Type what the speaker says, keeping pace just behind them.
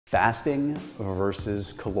Fasting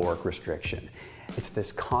versus caloric restriction. It's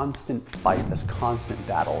this constant fight, this constant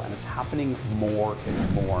battle, and it's happening more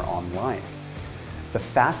and more online. The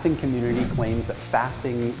fasting community claims that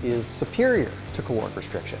fasting is superior to caloric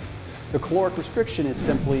restriction. The caloric restriction is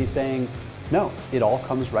simply saying, no, it all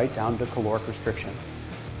comes right down to caloric restriction.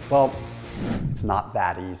 Well, it's not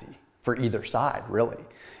that easy for either side, really.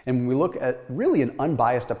 And when we look at really an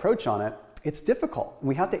unbiased approach on it, it's difficult.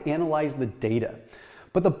 We have to analyze the data.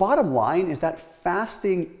 But the bottom line is that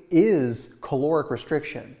fasting is caloric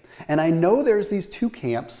restriction. And I know there's these two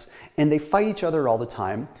camps and they fight each other all the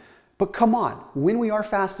time, but come on, when we are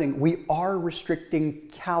fasting, we are restricting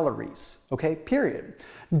calories, okay, period.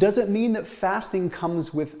 Does it mean that fasting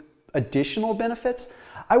comes with additional benefits?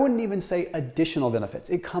 I wouldn't even say additional benefits.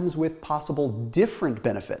 It comes with possible different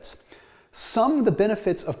benefits. Some of the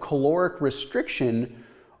benefits of caloric restriction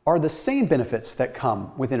are the same benefits that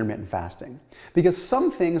come with intermittent fasting, because some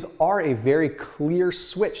things are a very clear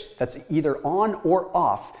switch that's either on or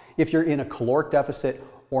off if you're in a caloric deficit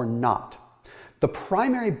or not. The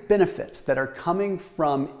primary benefits that are coming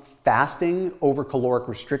from fasting over caloric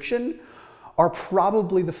restriction are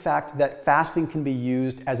probably the fact that fasting can be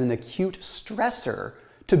used as an acute stressor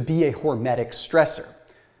to be a hormetic stressor.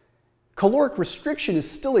 Caloric restriction is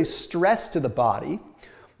still a stress to the body,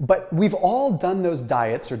 but we've all done those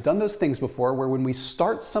diets or done those things before where when we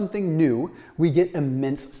start something new, we get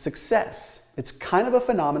immense success. It's kind of a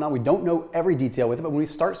phenomenon. We don't know every detail with it, but when we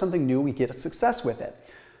start something new, we get a success with it.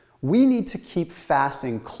 We need to keep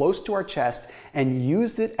fasting close to our chest and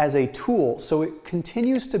use it as a tool so it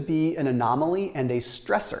continues to be an anomaly and a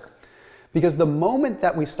stressor. Because the moment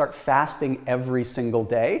that we start fasting every single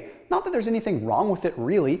day, not that there's anything wrong with it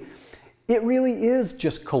really, it really is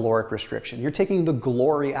just caloric restriction. You're taking the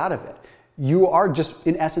glory out of it. You are just,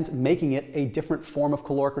 in essence, making it a different form of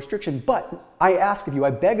caloric restriction. But I ask of you,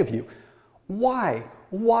 I beg of you, why?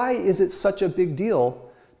 Why is it such a big deal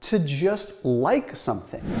to just like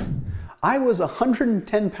something? I was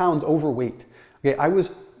 110 pounds overweight. Okay, I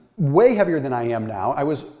was way heavier than I am now. I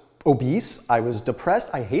was obese. I was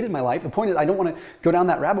depressed. I hated my life. The point is, I don't want to go down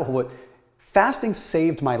that rabbit hole, but fasting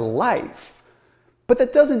saved my life. But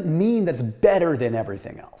that doesn't mean that it's better than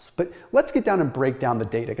everything else. But let's get down and break down the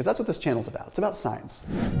data, because that's what this channel's about. It's about science.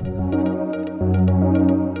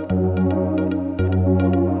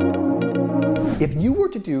 If you were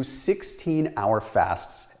to do 16-hour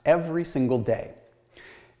fasts every single day,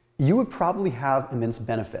 you would probably have immense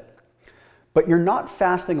benefit. But you're not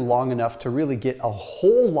fasting long enough to really get a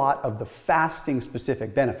whole lot of the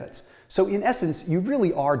fasting-specific benefits. So in essence, you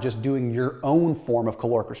really are just doing your own form of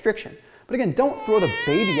caloric restriction. But again, don't throw the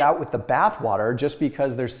baby out with the bathwater just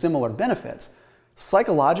because there's similar benefits.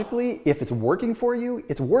 Psychologically, if it's working for you,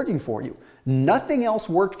 it's working for you. Nothing else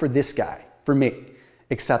worked for this guy, for me,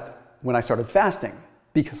 except when I started fasting,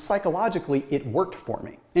 because psychologically it worked for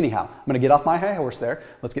me. Anyhow, I'm going to get off my high horse there.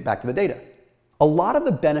 Let's get back to the data. A lot of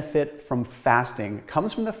the benefit from fasting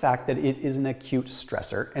comes from the fact that it is an acute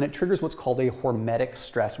stressor and it triggers what's called a hormetic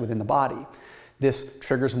stress within the body. This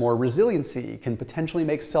triggers more resiliency, can potentially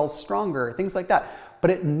make cells stronger, things like that. But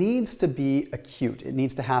it needs to be acute. It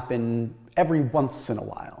needs to happen every once in a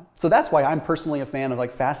while. So that's why I'm personally a fan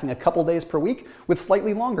of fasting a couple days per week with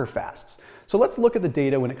slightly longer fasts. So let's look at the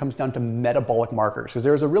data when it comes down to metabolic markers, because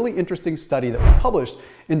there's a really interesting study that was published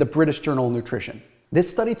in the British Journal of Nutrition. This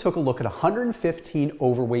study took a look at 115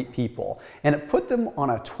 overweight people, and it put them on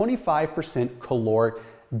a 25% caloric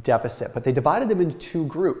deficit, but they divided them into two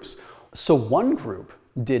groups. So one group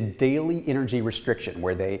did daily energy restriction,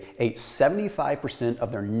 where they ate 75%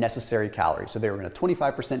 of their necessary calories. So they were in a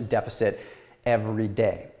 25% deficit every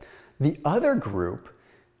day. The other group,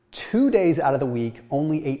 2 days out of the week,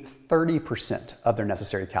 only ate 30% of their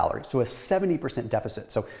necessary calories. So a 70%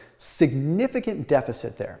 deficit. So significant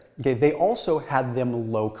deficit there. Okay, they also had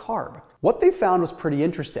them low carb. What they found was pretty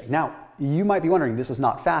interesting. Now, you might be wondering, this is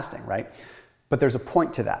not fasting, right? But there's a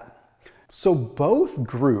point to that. So both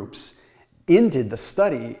groups ended the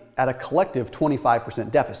study at a collective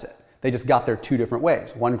 25% deficit. They just got there two different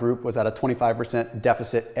ways. One group was at a 25%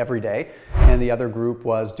 deficit every day, and the other group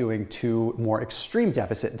was doing two more extreme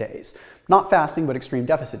deficit days. Not fasting, but extreme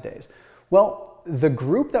deficit days. Well, the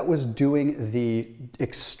group that was doing the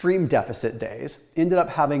extreme deficit days ended up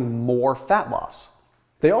having more fat loss.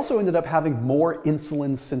 They also ended up having more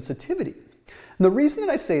insulin sensitivity. And the reason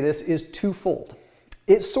that I say this is twofold.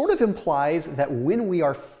 It sort of implies that when we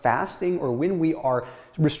are fasting or when we are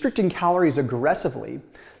restricting calories aggressively,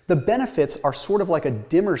 the benefits are sort of like a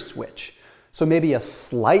dimmer switch. So maybe a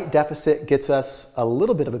slight deficit gets us a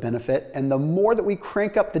little bit of a benefit, and the more that we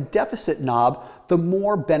crank up the deficit knob, the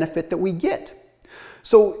more benefit that we get.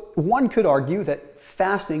 So one could argue that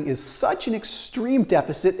fasting is such an extreme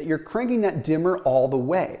deficit that you're cranking that dimmer all the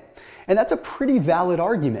way. And that's a pretty valid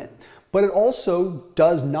argument, but it also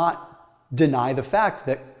does not deny the fact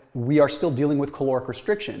that we are still dealing with caloric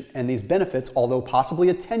restriction, and these benefits, although possibly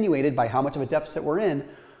attenuated by how much of a deficit we're in,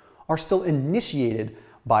 are still initiated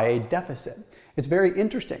by a deficit. It's very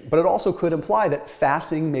interesting, but it also could imply that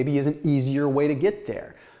fasting maybe is an easier way to get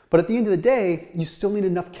there. But at the end of the day, you still need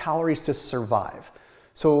enough calories to survive.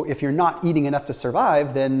 So if you're not eating enough to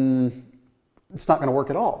survive, then it's not going to work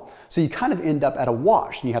at all. So you kind of end up at a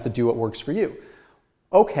wash, and you have to do what works for you.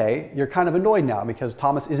 Okay, you're kind of annoyed now because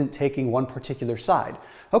Thomas isn't taking one particular side.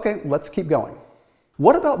 Okay, let's keep going.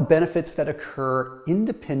 What about benefits that occur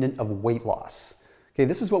independent of weight loss? Okay,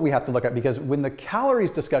 this is what we have to look at, because when the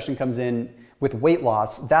calories discussion comes in with weight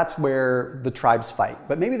loss, that's where the tribes fight.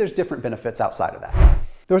 But maybe there's different benefits outside of that.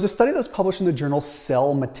 There was a study that was published in the journal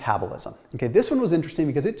Cell Metabolism. Okay, this one was interesting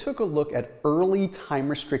because it took a look at early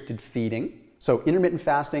time-restricted feeding, so intermittent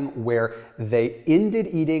fasting, where they ended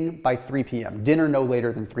eating by 3 p.m., dinner no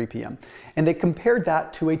later than 3 p.m. And they compared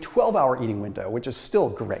that to a 12-hour eating window, which is still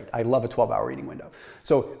great. I love a 12-hour eating window.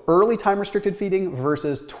 So early time-restricted feeding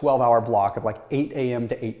versus 12-hour block of like 8 a.m.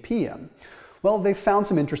 to 8 p.m. Well, they found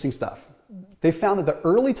some interesting stuff. They found that the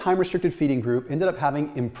early time-restricted feeding group ended up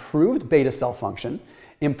having improved beta cell function,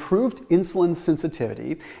 improved insulin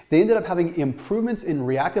sensitivity. They ended up having improvements in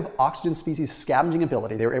reactive oxygen species scavenging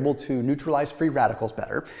ability. They were able to neutralize free radicals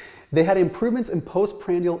better. They had improvements in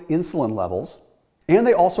postprandial insulin levels, and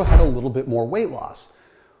they also had a little bit more weight loss.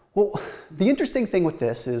 Well, the interesting thing with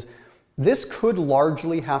this is this could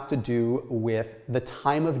largely have to do with the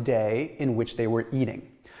time of day in which they were eating.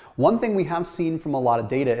 One thing we have seen from a lot of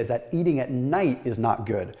data is that eating at night is not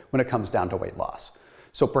good when it comes down to weight loss.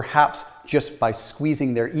 So perhaps just by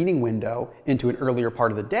squeezing their eating window into an earlier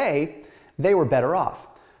part of the day, they were better off.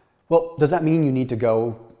 Well, does that mean you need to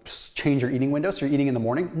go change your eating window so you're eating in the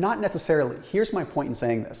morning? Not necessarily. Here's my point in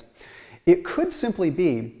saying this. It could simply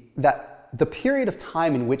be that the period of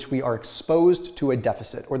time in which we are exposed to a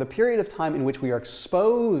deficit, or the period of time in which we are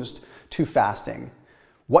exposed to fasting,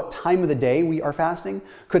 what time of the day we are fasting,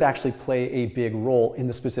 could actually play a big role in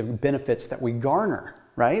the specific benefits that we garner,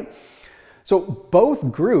 right? So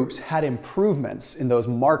both groups had improvements in those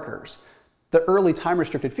markers. The early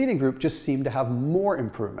time-restricted feeding group just seemed to have more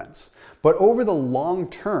improvements. But over the long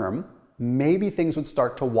term, maybe things would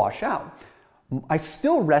start to wash out. I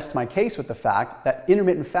still rest my case with the fact that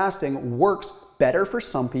intermittent fasting works better for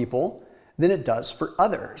some people than it does for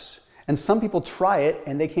others. And some people try it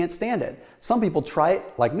and they can't stand it. Some people try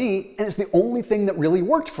it, like me, and it's the only thing that really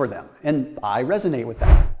worked for them. And I resonate with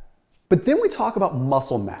that. But then we talk about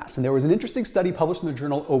muscle mass, and there was an interesting study published in the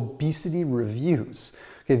journal Obesity Reviews.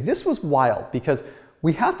 Okay, this was wild because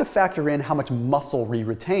we have to factor in how much muscle we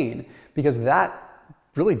retain, because that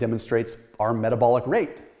really demonstrates our metabolic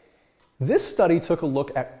rate. This study took a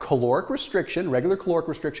look at caloric restriction, regular caloric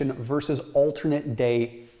restriction, versus alternate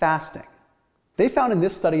day fasting. They found in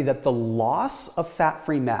this study that the loss of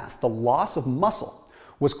fat-free mass, the loss of muscle,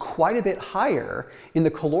 was quite a bit higher in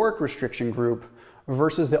the caloric restriction group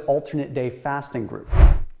versus the alternate day fasting group.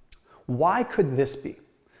 Why could this be?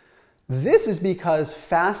 This is because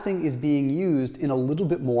fasting is being used in a little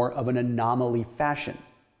bit more of an anomaly fashion.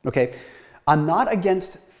 Okay, I'm not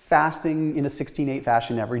against fasting in a 16-8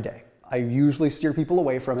 fashion every day. I usually steer people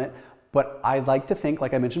away from it, but I like to think,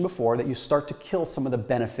 like I mentioned before, that you start to kill some of the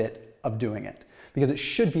benefit of doing it, because it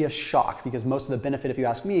should be a shock, because most of the benefit, if you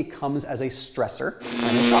ask me, comes as a stressor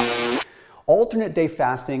and a shock. Alternate day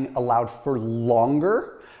fasting allowed for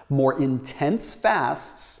longer, more intense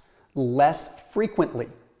fasts less frequently,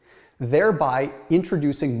 thereby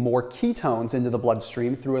introducing more ketones into the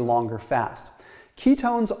bloodstream through a longer fast.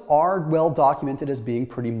 Ketones are well documented as being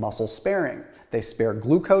pretty muscle sparing. They spare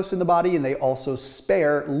glucose in the body, and they also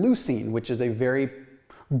spare leucine, which is a very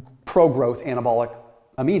pro-growth anabolic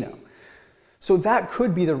amino. So that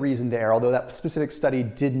could be the reason there, although that specific study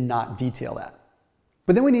did not detail that.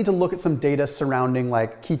 But then we need to look at some data surrounding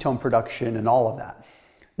like ketone production and all of that.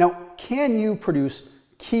 Now, can you produce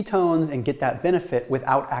ketones and get that benefit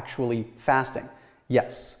without actually fasting?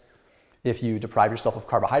 Yes. If you deprive yourself of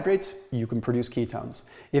carbohydrates, you can produce ketones.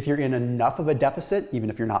 If you're in enough of a deficit,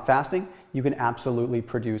 even if you're not fasting, you can absolutely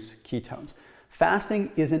produce ketones.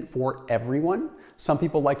 Fasting isn't for everyone. Some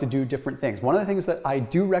people like to do different things. One of the things that I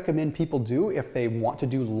do recommend people do if they want to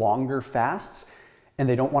do longer fasts and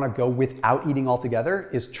they don't want to go without eating altogether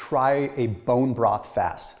is try a bone broth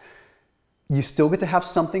fast. You still get to have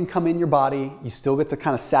something come in your body, you still get to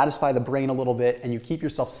kind of satisfy the brain a little bit, and you keep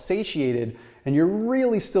yourself satiated, and you're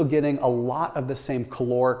really still getting a lot of the same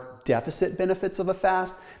caloric deficit benefits of a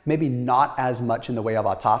fast, maybe not as much in the way of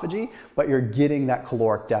autophagy, but you're getting that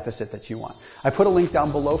caloric deficit that you want. I put a link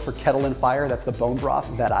down below for Kettle and Fire, that's the bone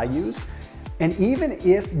broth that I use. And even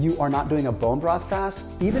if you are not doing a bone broth fast,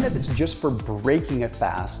 even if it's just for breaking a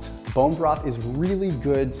fast, bone broth is really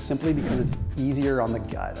good simply because it's easier on the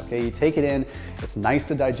gut, okay? You take it in, it's nice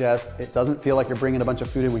to digest, it doesn't feel like you're bringing a bunch of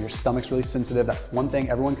food in when your stomach's really sensitive. That's one thing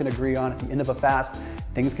everyone can agree on. At the end of a fast,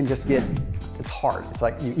 things can just get, it's hard. It's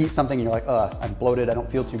like you eat something and you're like, I'm bloated, I don't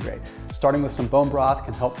feel too great. Starting with some bone broth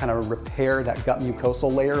can help kind of repair that gut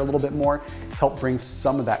mucosal layer a little bit more, help bring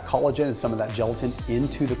some of that collagen and some of that gelatin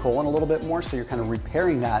into the colon a little bit more, so you're kind of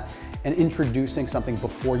repairing that and introducing something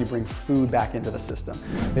before you bring food back into the system.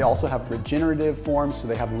 They also have regenerative forms, so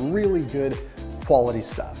they have really good quality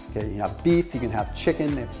stuff. Okay, you have beef, you can have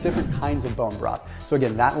chicken, they have different kinds of bone broth. So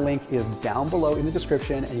again, that link is down below in the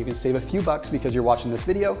description, and you can save a few bucks because you're watching this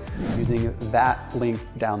video using that link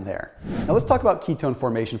down there. Now let's talk about ketone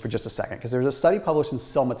formation for just a second, because there's a study published in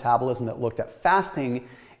Cell Metabolism that looked at fasting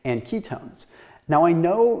and ketones. Now I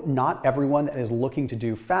know not everyone that is looking to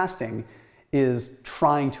do fasting is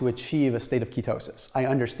trying to achieve a state of ketosis. I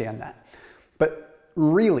understand that. But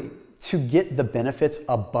really, to get the benefits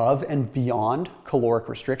above and beyond caloric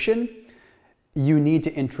restriction, you need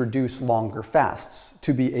to introduce longer fasts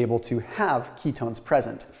to be able to have ketones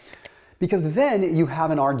present. Because then you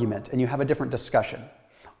have an argument and you have a different discussion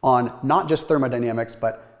on not just thermodynamics,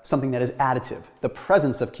 but something that is additive, the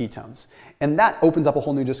presence of ketones. And that opens up a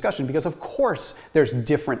whole new discussion because of course there's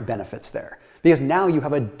different benefits there. Because now you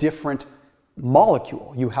have a different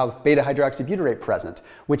molecule. You have beta hydroxybutyrate present,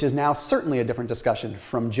 which is now certainly a different discussion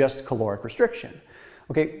from just caloric restriction.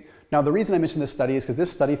 Okay, now the reason I mentioned this study is because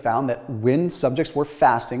this study found that when subjects were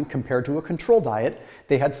fasting compared to a control diet,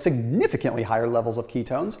 they had significantly higher levels of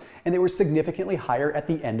ketones and they were significantly higher at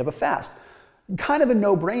the end of a fast. Kind of a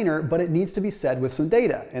no-brainer, but it needs to be said with some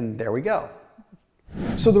data, and there we go.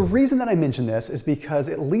 So the reason that I mention this is because,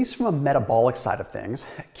 at least from a metabolic side of things,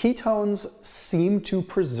 ketones seem to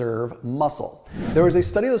preserve muscle. There was a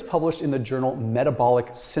study that was published in the journal Metabolic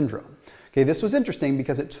Syndrome. Okay, this was interesting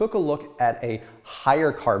because it took a look at a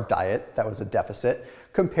higher carb diet that was a deficit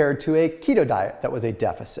compared to a keto diet that was a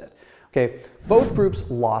deficit. Okay, both groups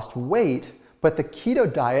lost weight, but the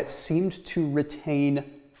keto diet seemed to retain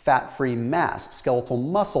fat-free mass, skeletal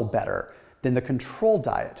muscle better than the control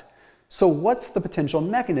diet. So what's the potential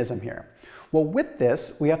mechanism here? Well, with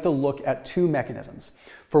this, we have to look at two mechanisms.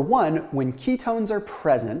 For one, when ketones are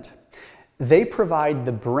present, they provide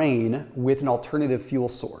the brain with an alternative fuel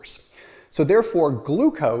source. So therefore,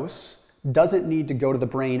 glucose doesn't need to go to the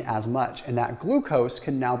brain as much, and that glucose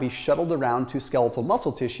can now be shuttled around to skeletal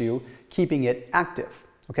muscle tissue, keeping it active.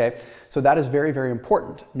 Okay, so that is very, very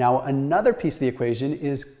important. Now, another piece of the equation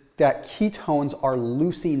is that ketones are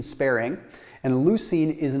leucine sparing. And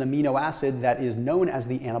leucine is an amino acid that is known as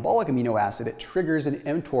the anabolic amino acid. It triggers an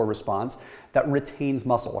mTOR response that retains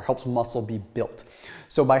muscle or helps muscle be built.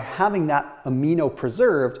 So by having that amino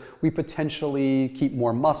preserved, we potentially keep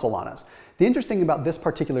more muscle on us. The interesting thing about this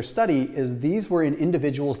particular study is these were in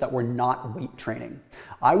individuals that were not weight training.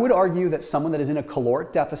 I would argue that someone that is in a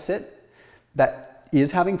caloric deficit that is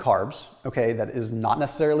having carbs, okay, that is not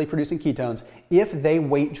necessarily producing ketones, if they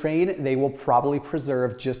weight train, they will probably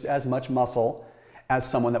preserve just as much muscle as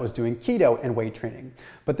someone that was doing keto and weight training.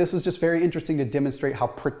 But this is just very interesting to demonstrate how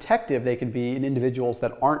protective they can be in individuals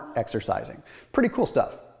that aren't exercising. Pretty cool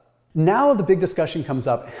stuff. Now the big discussion comes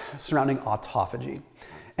up surrounding autophagy.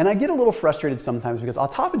 And I get a little frustrated sometimes because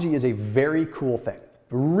autophagy is a very cool thing,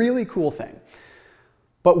 really cool thing.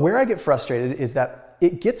 But where I get frustrated is that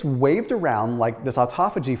it gets waved around like this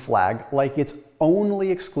autophagy flag like it's only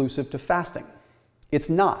exclusive to fasting. It's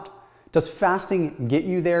not. Does fasting get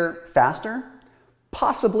you there faster?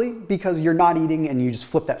 Possibly, because you're not eating and you just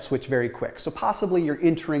flip that switch very quick. So possibly you're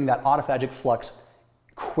entering that autophagic flux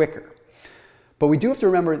quicker. But we do have to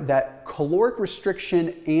remember that caloric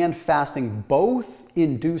restriction and fasting both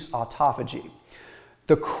induce autophagy.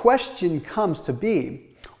 The question comes to be,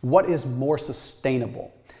 what is more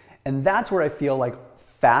sustainable? And that's where I feel like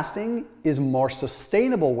fasting is a more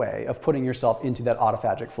sustainable way of putting yourself into that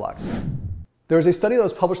autophagic flux. There was a study that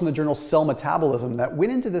was published in the journal Cell Metabolism that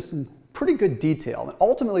went into this in pretty good detail and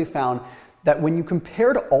ultimately found that when you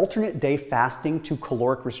compared alternate day fasting to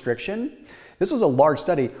caloric restriction, this was a large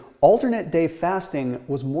study, alternate day fasting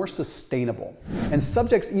was more sustainable. And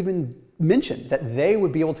subjects even mentioned that they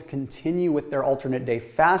would be able to continue with their alternate day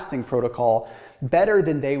fasting protocol better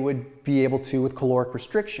than they would be able to with caloric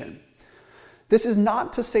restriction. This is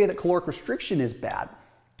not to say that caloric restriction is bad.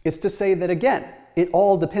 It's to say that, again, it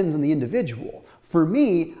all depends on the individual. For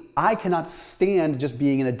me, I cannot stand just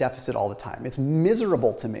being in a deficit all the time. It's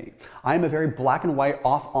miserable to me. I'm a very black and white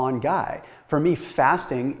off-on guy. For me,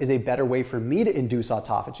 fasting is a better way for me to induce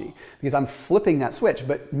autophagy because I'm flipping that switch.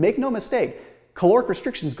 But make no mistake, caloric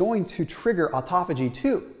restriction is going to trigger autophagy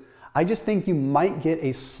too. I just think you might get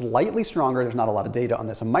a slightly stronger, there's not a lot of data on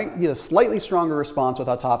this, I might get a slightly stronger response with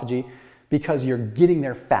autophagy because you're getting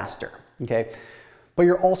there faster, okay? But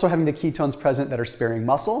you're also having the ketones present that are sparing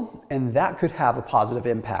muscle, and that could have a positive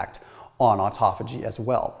impact on autophagy as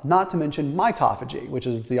well. Not to mention mitophagy, which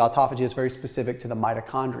is the autophagy is very specific to the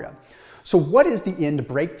mitochondria. So what is the end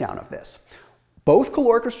breakdown of this? Both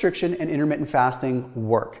caloric restriction and intermittent fasting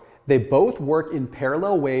work. They both work in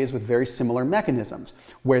parallel ways with very similar mechanisms.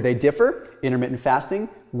 Where they differ, intermittent fasting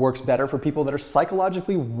works better for people that are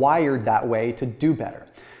psychologically wired that way to do better.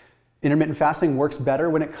 Intermittent fasting works better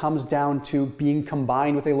when it comes down to being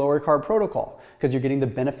combined with a lower carb protocol because you're getting the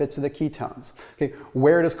benefits of the ketones. Okay,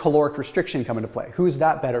 where does caloric restriction come into play? Who's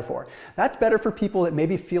that better for? That's better for people that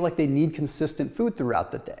maybe feel like they need consistent food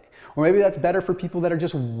throughout the day. Or maybe that's better for people that are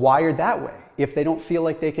just wired that way. If they don't feel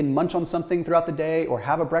like they can munch on something throughout the day or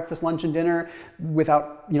have a breakfast, lunch, and dinner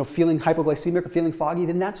without feeling hypoglycemic or feeling foggy,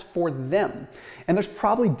 then that's for them. And there's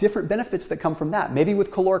probably different benefits that come from that. Maybe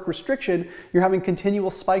with caloric restriction, you're having continual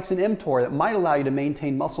spikes in mTOR that might allow you to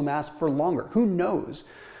maintain muscle mass for longer. Who knows?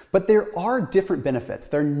 But there are different benefits.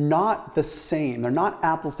 They're not the same. They're not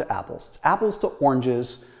apples to apples. It's apples to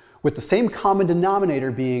oranges with the same common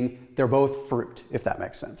denominator being they're both fruit, if that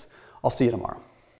makes sense. I'll see you tomorrow.